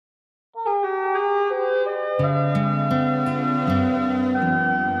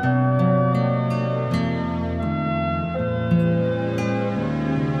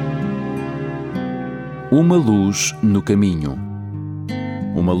Uma Luz no Caminho.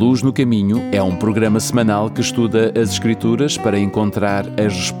 Uma Luz no Caminho é um programa semanal que estuda as Escrituras para encontrar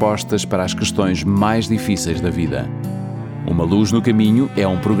as respostas para as questões mais difíceis da vida. Uma Luz no Caminho é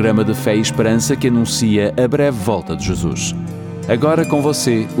um programa de fé e esperança que anuncia a breve volta de Jesus. Agora com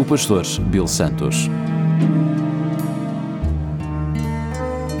você, o pastor Bill Santos.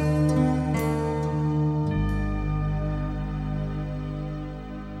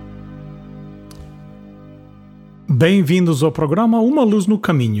 Bem-vindos ao programa Uma Luz no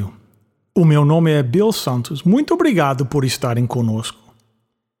Caminho. O meu nome é Bill Santos. Muito obrigado por estarem conosco.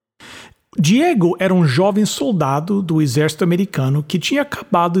 Diego era um jovem soldado do exército americano que tinha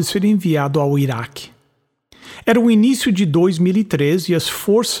acabado de ser enviado ao Iraque. Era o início de 2003 e as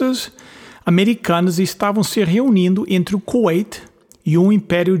forças americanas estavam se reunindo entre o Kuwait e o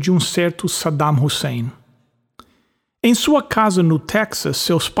império de um certo Saddam Hussein. Em sua casa no Texas,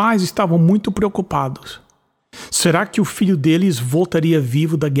 seus pais estavam muito preocupados. Será que o filho deles voltaria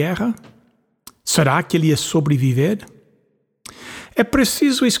vivo da guerra? Será que ele ia sobreviver? É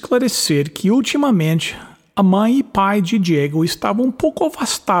preciso esclarecer que, ultimamente, a mãe e pai de Diego estavam um pouco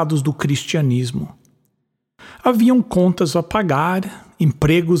afastados do cristianismo. Haviam contas a pagar,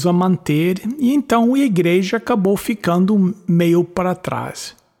 empregos a manter, e então a igreja acabou ficando meio para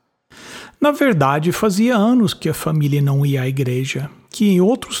trás. Na verdade, fazia anos que a família não ia à igreja, que em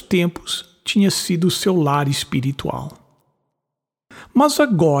outros tempos tinha sido seu lar espiritual. Mas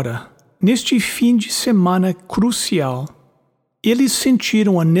agora, neste fim de semana crucial, eles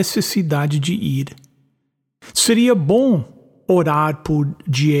sentiram a necessidade de ir. Seria bom orar por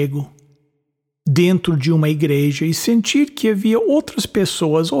Diego dentro de uma igreja e sentir que havia outras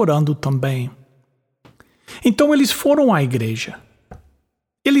pessoas orando também. Então eles foram à igreja.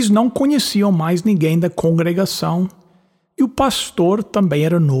 Eles não conheciam mais ninguém da congregação e o pastor também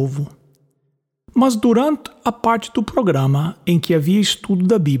era novo. Mas durante a parte do programa em que havia estudo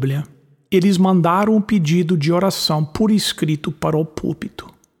da Bíblia, eles mandaram um pedido de oração por escrito para o púlpito.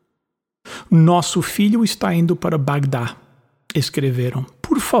 Nosso filho está indo para Bagdá, escreveram.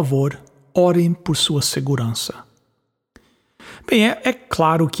 Por favor, orem por sua segurança. Bem, é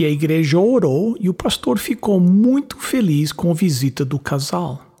claro que a igreja orou e o pastor ficou muito feliz com a visita do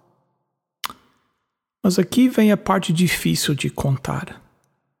casal. Mas aqui vem a parte difícil de contar.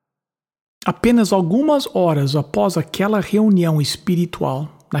 Apenas algumas horas após aquela reunião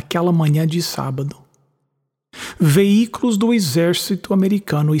espiritual, naquela manhã de sábado, veículos do exército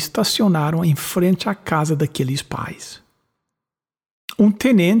americano estacionaram em frente à casa daqueles pais. Um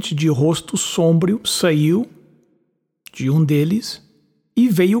tenente de rosto sombrio saiu de um deles e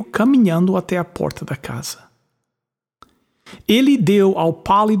veio caminhando até a porta da casa. Ele deu ao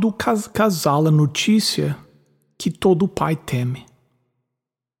pálido casal a notícia que todo pai teme.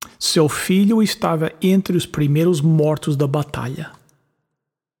 Seu filho estava entre os primeiros mortos da batalha.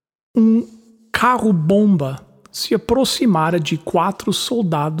 Um carro-bomba se aproximara de 4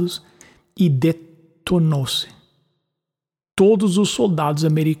 soldados e detonou-se. Todos os soldados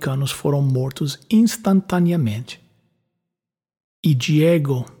americanos foram mortos instantaneamente. E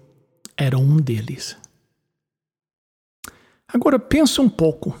Diego era um deles. Agora pensa um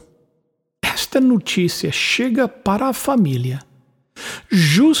pouco. Esta notícia chega para a família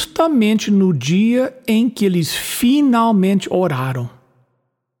justamente no dia em que eles finalmente oraram.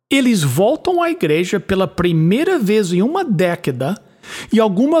 Eles voltam à igreja pela primeira vez em uma década e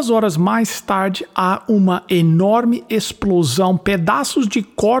algumas horas mais tarde há uma enorme explosão, pedaços de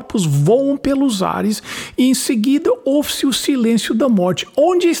corpos voam pelos ares e em seguida ouve-se o silêncio da morte.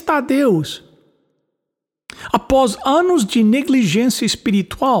 Onde está Deus? Após anos de negligência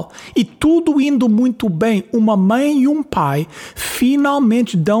espiritual e tudo indo muito bem, uma mãe e um pai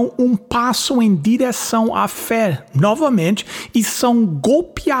finalmente dão um passo em direção à fé novamente e são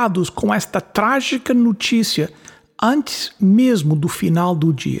golpeados com esta trágica notícia antes mesmo do final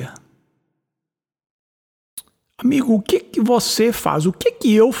do dia. Amigo, o que você faz? O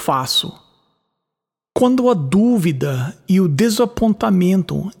que eu faço quando a dúvida e o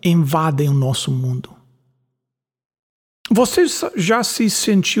desapontamento invadem o nosso mundo? Você já se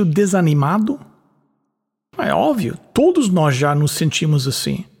sentiu desanimado? É óbvio, todos nós já nos sentimos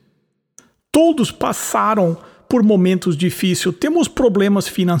assim. Todos passaram por momentos difíceis. Temos problemas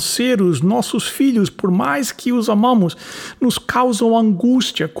financeiros. Nossos filhos, por mais que os amamos, nos causam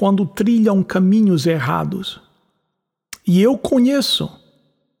angústia quando trilham caminhos errados. E eu conheço,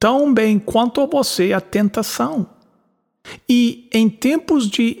 tão bem quanto a você, a tentação. E em tempos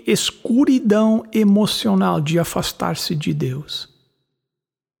de escuridão emocional, de afastar-se de Deus.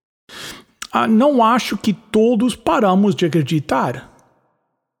 Não acho que todos paramos de acreditar.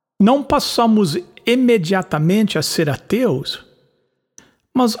 Não passamos imediatamente a ser ateus,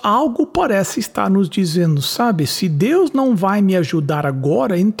 mas algo parece estar nos dizendo, sabe, se Deus não vai me ajudar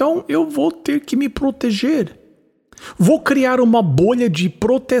agora, então eu vou ter que me proteger. Vou criar uma bolha de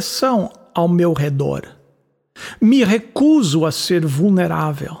proteção ao meu redor. Me recuso a ser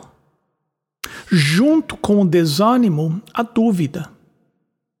vulnerável. Junto com o desânimo, a dúvida.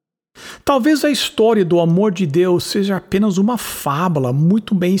 Talvez a história do amor de Deus seja apenas uma fábula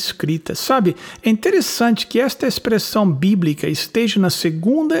muito bem escrita. Sabe, é interessante que esta expressão bíblica esteja na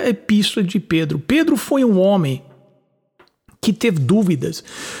segunda epístola de Pedro. Pedro foi um homem que teve dúvidas,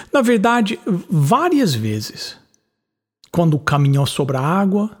 na verdade, várias vezes, quando caminhou sobre a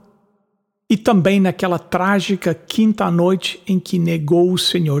água e também naquela trágica quinta noite em que negou o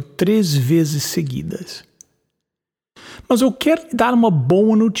Senhor 3 vezes seguidas. Mas eu quero dar uma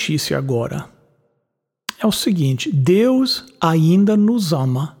boa notícia agora. É o seguinte, Deus ainda nos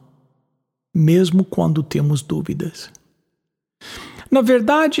ama, mesmo quando temos dúvidas. Na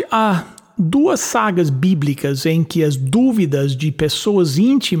verdade, há 2 sagas bíblicas em que as dúvidas de pessoas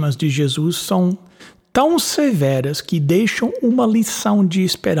íntimas de Jesus são tão severas que deixam uma lição de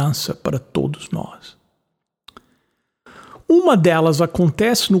esperança para todos nós. Uma delas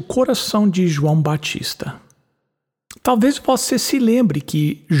acontece no coração de João Batista. Talvez você se lembre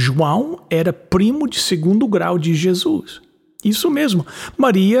que João era primo de 2º grau de Jesus. Isso mesmo,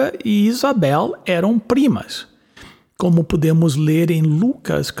 Maria e Isabel eram primas, como podemos ler em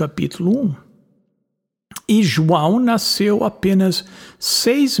Lucas capítulo 1. E João nasceu apenas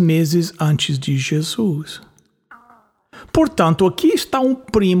 6 meses antes de Jesus. Portanto, aqui está um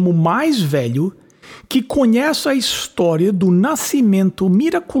primo mais velho que conhece a história do nascimento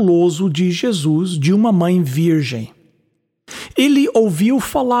miraculoso de Jesus de uma mãe virgem. Ele ouviu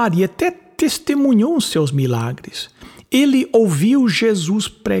falar e até testemunhou seus milagres. Ele ouviu Jesus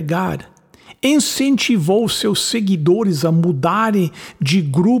pregar, incentivou seus seguidores a mudarem de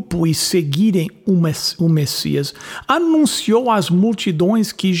grupo e seguirem o Messias. Anunciou às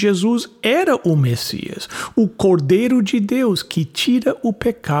multidões que Jesus era o Messias, o Cordeiro de Deus que tira o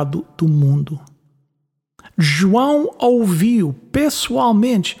pecado do mundo. João ouviu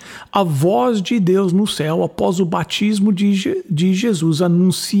pessoalmente a voz de Deus no céu após o batismo de Jesus,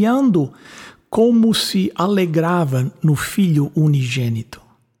 anunciando como se alegrava no Filho unigênito.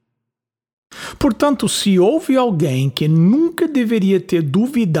 Portanto, se houve alguém que nunca deveria ter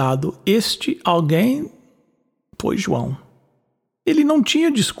duvidado, este alguém foi João. Ele não tinha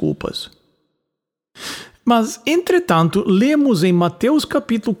desculpas. Mas, entretanto, lemos em Mateus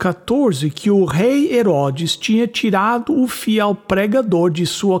capítulo 14 que o rei Herodes tinha tirado o fiel pregador de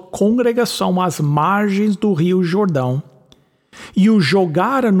sua congregação às margens do rio Jordão e o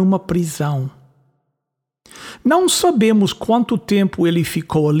jogara numa prisão. Não sabemos quanto tempo ele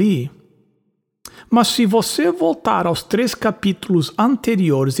ficou ali, mas se você voltar aos 3 capítulos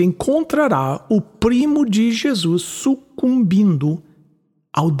anteriores, encontrará o primo de Jesus sucumbindo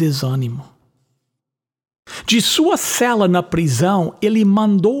ao desânimo. De sua cela na prisão, ele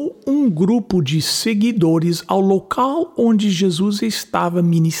mandou um grupo de seguidores ao local onde Jesus estava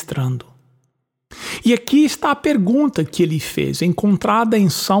ministrando. E aqui está a pergunta que ele fez, encontrada em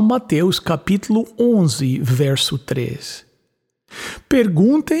São Mateus, capítulo 11, verso 3.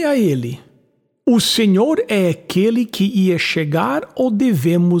 Perguntem a ele: o Senhor é aquele que ia chegar ou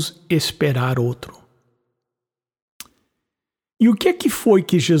devemos esperar outro? E o que foi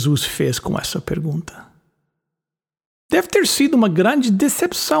que Jesus fez com essa pergunta? Deve ter sido uma grande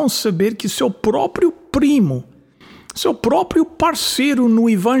decepção saber que seu próprio primo, seu próprio parceiro no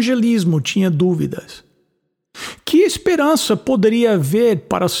evangelismo tinha dúvidas. Que esperança poderia haver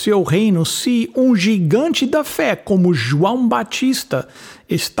para seu reino se um gigante da fé como João Batista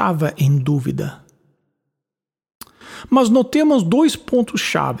estava em dúvida? Mas notemos 2 pontos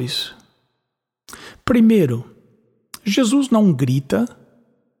chaves. Primeiro, Jesus não grita,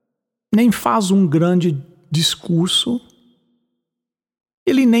 nem faz um grande discurso.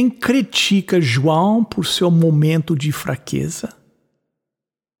 Ele nem critica João por seu momento de fraqueza.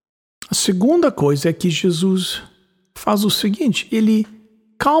 A segunda coisa é que Jesus faz o seguinte: ele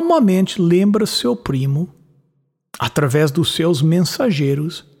calmamente lembra seu primo, através dos seus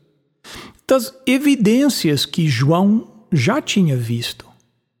mensageiros, das evidências que João já tinha visto.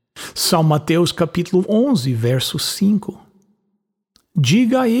 São Mateus capítulo 11, verso 5.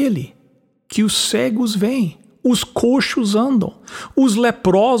 Diga a ele que os cegos veem, os coxos andam, os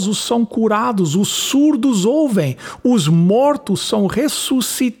leprosos são curados, os surdos ouvem, os mortos são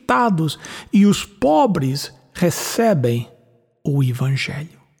ressuscitados e os pobres recebem o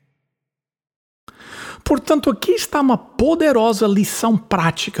Evangelho. Portanto, aqui está uma poderosa lição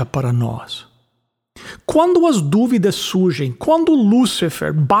prática para nós. Quando as dúvidas surgem, quando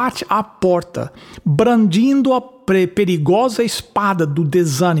Lúcifer bate à porta, brandindo a perigosa espada do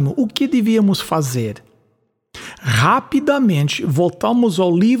desânimo, o que devíamos fazer? Rapidamente voltamos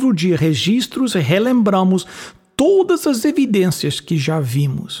ao livro de registros e relembramos todas as evidências que já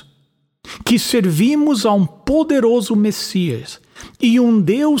vimos. Que servimos a um poderoso Messias e um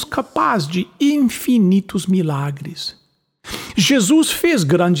Deus capaz de infinitos milagres. Jesus fez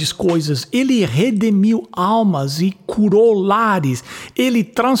grandes coisas, ele redimiu almas e curou lares, ele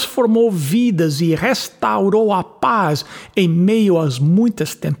transformou vidas e restaurou a paz em meio às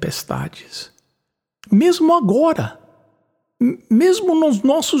muitas tempestades. Mesmo agora, mesmo nos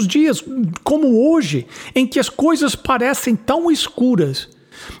nossos dias, como hoje, em que as coisas parecem tão escuras,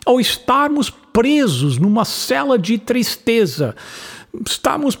 ao estarmos presos numa cela de tristeza,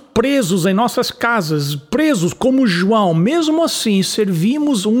 estamos presos em nossas casas, presos como João, mesmo assim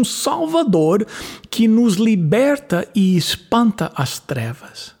servimos um Salvador que nos liberta e espanta as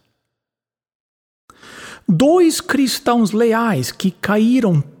trevas. 2 cristãos leais que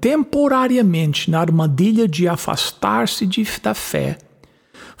caíram temporariamente na armadilha de afastar-se da fé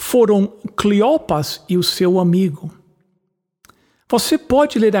foram Cleopas e o seu amigo. Você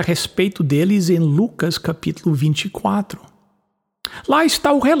pode ler a respeito deles em Lucas capítulo 24. Lá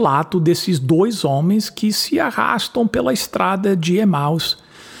está o relato desses 2 homens que se arrastam pela estrada de Emaús,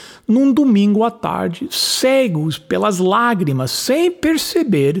 num domingo à tarde, cegos pelas lágrimas, sem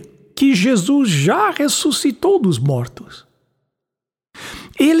perceber que Jesus já ressuscitou dos mortos.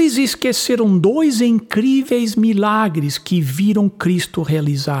 Eles esqueceram 2 incríveis milagres que viram Cristo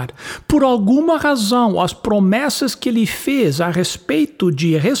realizar. Por alguma razão, as promessas que ele fez a respeito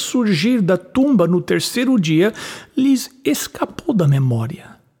de ressurgir da tumba no 3º dia lhes escapou da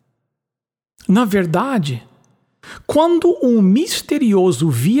memória. Na verdade, quando um misterioso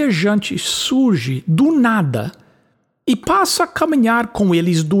viajante surge do nada e passa a caminhar com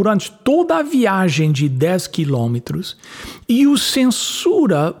eles durante toda a viagem de 10 quilômetros e os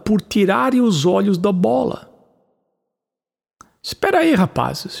censura por tirarem os olhos da bola. Espera aí,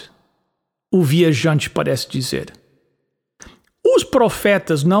 rapazes, o viajante parece dizer. Os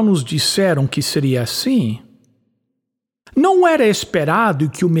profetas não nos disseram que seria assim? Não era esperado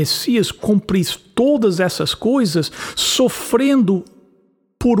que o Messias cumprisse todas essas coisas sofrendo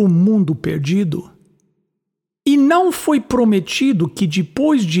por um mundo perdido? E não foi prometido que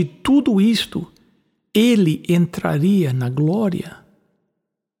depois de tudo isto, ele entraria na glória?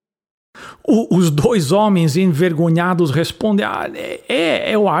 Os 2 homens envergonhados respondem,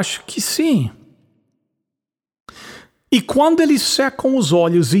 eu acho que sim. E quando eles secam os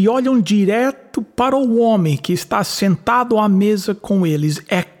olhos e olham direto para o homem que está sentado à mesa com eles,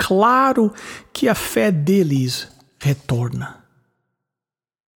 é claro que a fé deles retorna.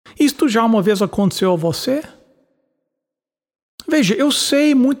 Isto já uma vez aconteceu a você? Veja, eu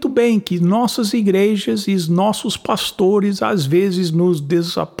sei muito bem que nossas igrejas e nossos pastores às vezes nos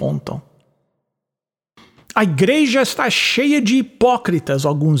desapontam. A igreja está cheia de hipócritas,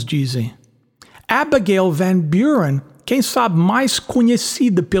 alguns dizem. Abigail Van Buren, quem sabe mais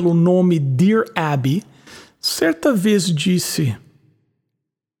conhecida pelo nome Dear Abby, certa vez disse: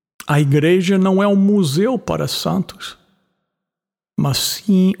 a igreja não é um museu para santos, mas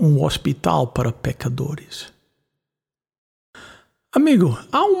sim um hospital para pecadores. Amigo,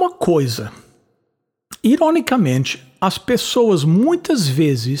 há uma coisa. Ironicamente, as pessoas muitas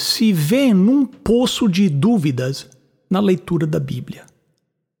vezes se veem num poço de dúvidas na leitura da Bíblia.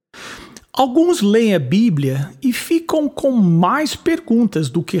 Alguns leem a Bíblia e ficam com mais perguntas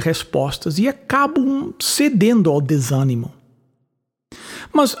do que respostas e acabam cedendo ao desânimo.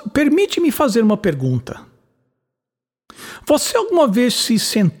 Mas permite-me fazer uma pergunta. Você alguma vez se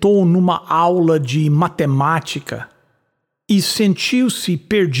sentou numa aula de matemática e sentiu-se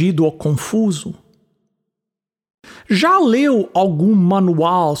perdido ou confuso? Já leu algum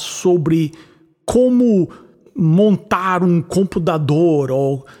manual sobre como montar um computador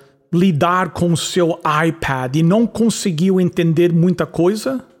ou lidar com o seu iPad e não conseguiu entender muita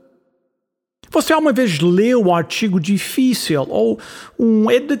coisa? Você alguma vez leu um artigo difícil ou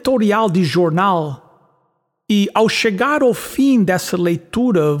um editorial de jornal e ao chegar ao fim dessa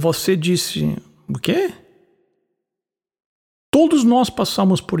leitura você disse, o quê? Todos nós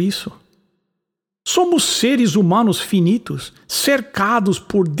passamos por isso. Somos seres humanos finitos, cercados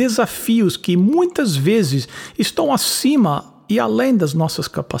por desafios que muitas vezes estão acima e além das nossas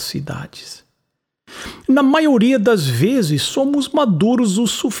capacidades. Na maioria das vezes, somos maduros o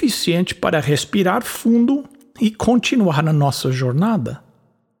suficiente para respirar fundo e continuar na nossa jornada.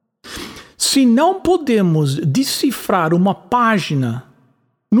 Se não podemos decifrar uma página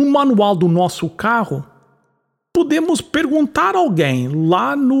no manual do nosso carro, podemos perguntar a alguém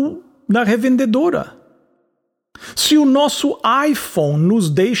lá na revendedora. Se o nosso iPhone nos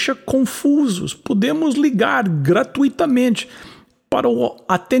deixa confusos, podemos ligar gratuitamente para o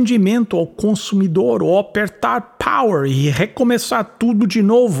atendimento ao consumidor, ou apertar power e recomeçar tudo de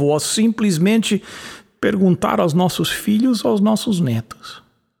novo, ou simplesmente perguntar aos nossos filhos ou aos nossos netos.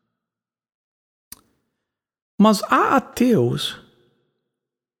 Mas há ateus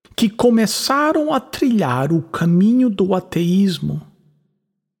que começaram a trilhar o caminho do ateísmo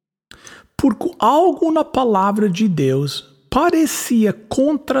porque algo na palavra de Deus parecia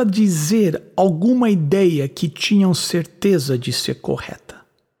contradizer alguma ideia que tinham certeza de ser correta.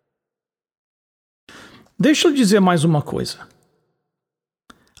 Deixa eu dizer mais uma coisa.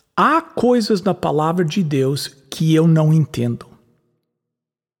 Há coisas na palavra de Deus que eu não entendo.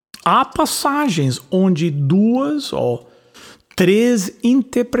 Há passagens onde 2 ou 3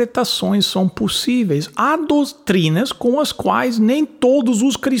 interpretações são possíveis. Há doutrinas com as quais nem todos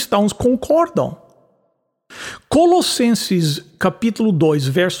os cristãos concordam. Colossenses capítulo 2,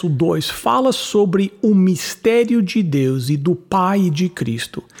 verso 2 fala sobre o mistério de Deus e do Pai e de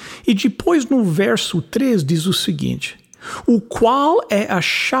Cristo. E depois no verso 3 diz o seguinte: o qual é a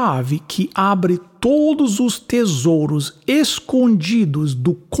chave que abre todos os tesouros escondidos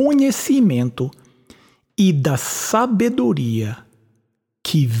do conhecimento e da sabedoria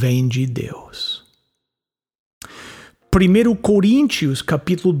que vem de Deus. 1 Coríntios,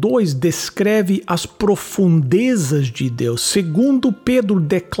 capítulo 2, descreve as profundezas de Deus. Segundo Pedro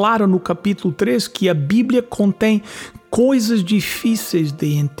declara no capítulo 3 que a Bíblia contém coisas difíceis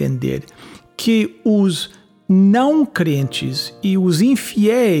de entender, que os não crentes e os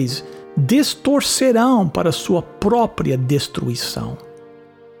infiéis distorcerão para sua própria destruição.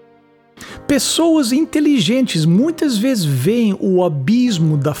 Pessoas inteligentes muitas vezes veem o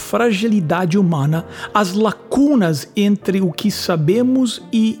abismo da fragilidade humana, as lacunas entre o que sabemos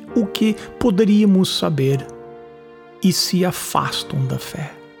e o que poderíamos saber, e se afastam da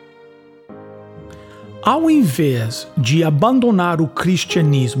fé. Ao invés de abandonar o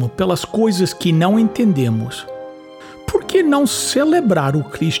cristianismo pelas coisas que não entendemos, por que não celebrar o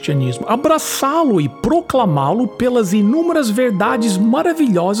cristianismo, abraçá-lo e proclamá-lo pelas inúmeras verdades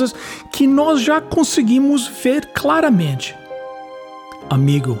maravilhosas que nós já conseguimos ver claramente?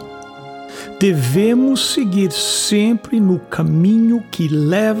 Amigo, devemos seguir sempre no caminho que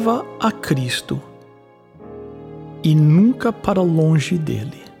leva a Cristo e nunca para longe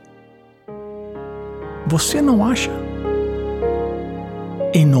dele. Você não acha?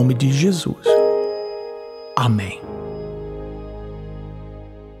 Em nome de Jesus. Amém.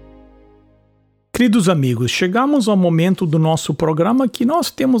 Queridos amigos, chegamos ao momento do nosso programa que nós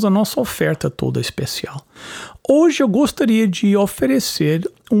temos a nossa oferta toda especial. Hoje eu gostaria de oferecer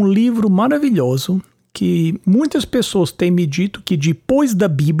um livro maravilhoso que muitas pessoas têm me dito que depois da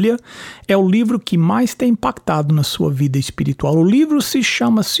Bíblia é o livro que mais tem impactado na sua vida espiritual. O livro se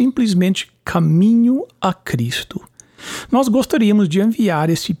chama simplesmente Caminho a Cristo. Nós gostaríamos de enviar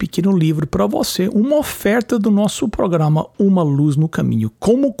esse pequeno livro para você, uma oferta do nosso programa Uma Luz no Caminho.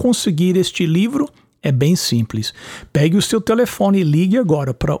 Como conseguir este livro? É bem simples. Pegue o seu telefone e ligue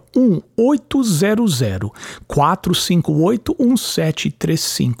agora para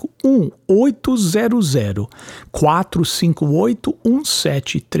 1-800-458-1735.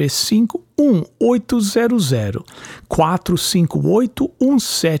 1-800-458-1735.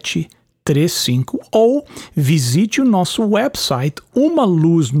 1-800-458-1735. ou visite o nosso website Uma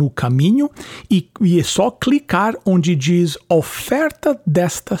Luz no Caminho e é só clicar onde diz oferta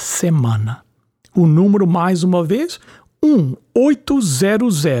desta semana. O número mais uma vez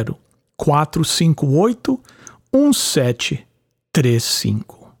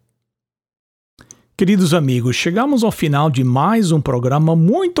 1-800-458-1735. Queridos amigos, chegamos ao final de mais um programa.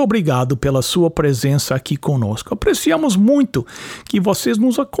 Muito obrigado pela sua presença aqui conosco. Apreciamos muito que vocês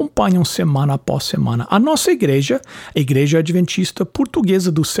nos acompanham semana após semana. A nossa igreja, a Igreja Adventista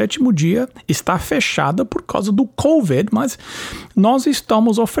Portuguesa do Sétimo Dia, está fechada por causa do COVID, mas nós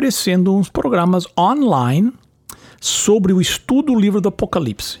estamos oferecendo uns programas online sobre o estudo do livro do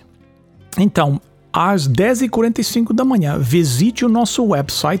Apocalipse. Então, às 10h45 da manhã, visite o nosso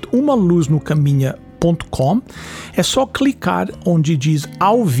website umaluznocaminho.com. É só clicar onde diz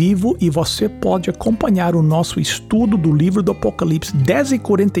ao vivo e você pode acompanhar o nosso estudo do livro do Apocalipse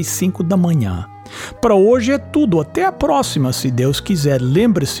 10h45 da manhã. Para hoje é tudo. Até a próxima, se Deus quiser.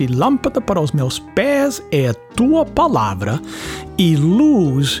 Lembre-se, lâmpada para os meus pés é a tua palavra e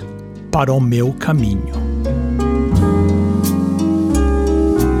luz para o meu caminho.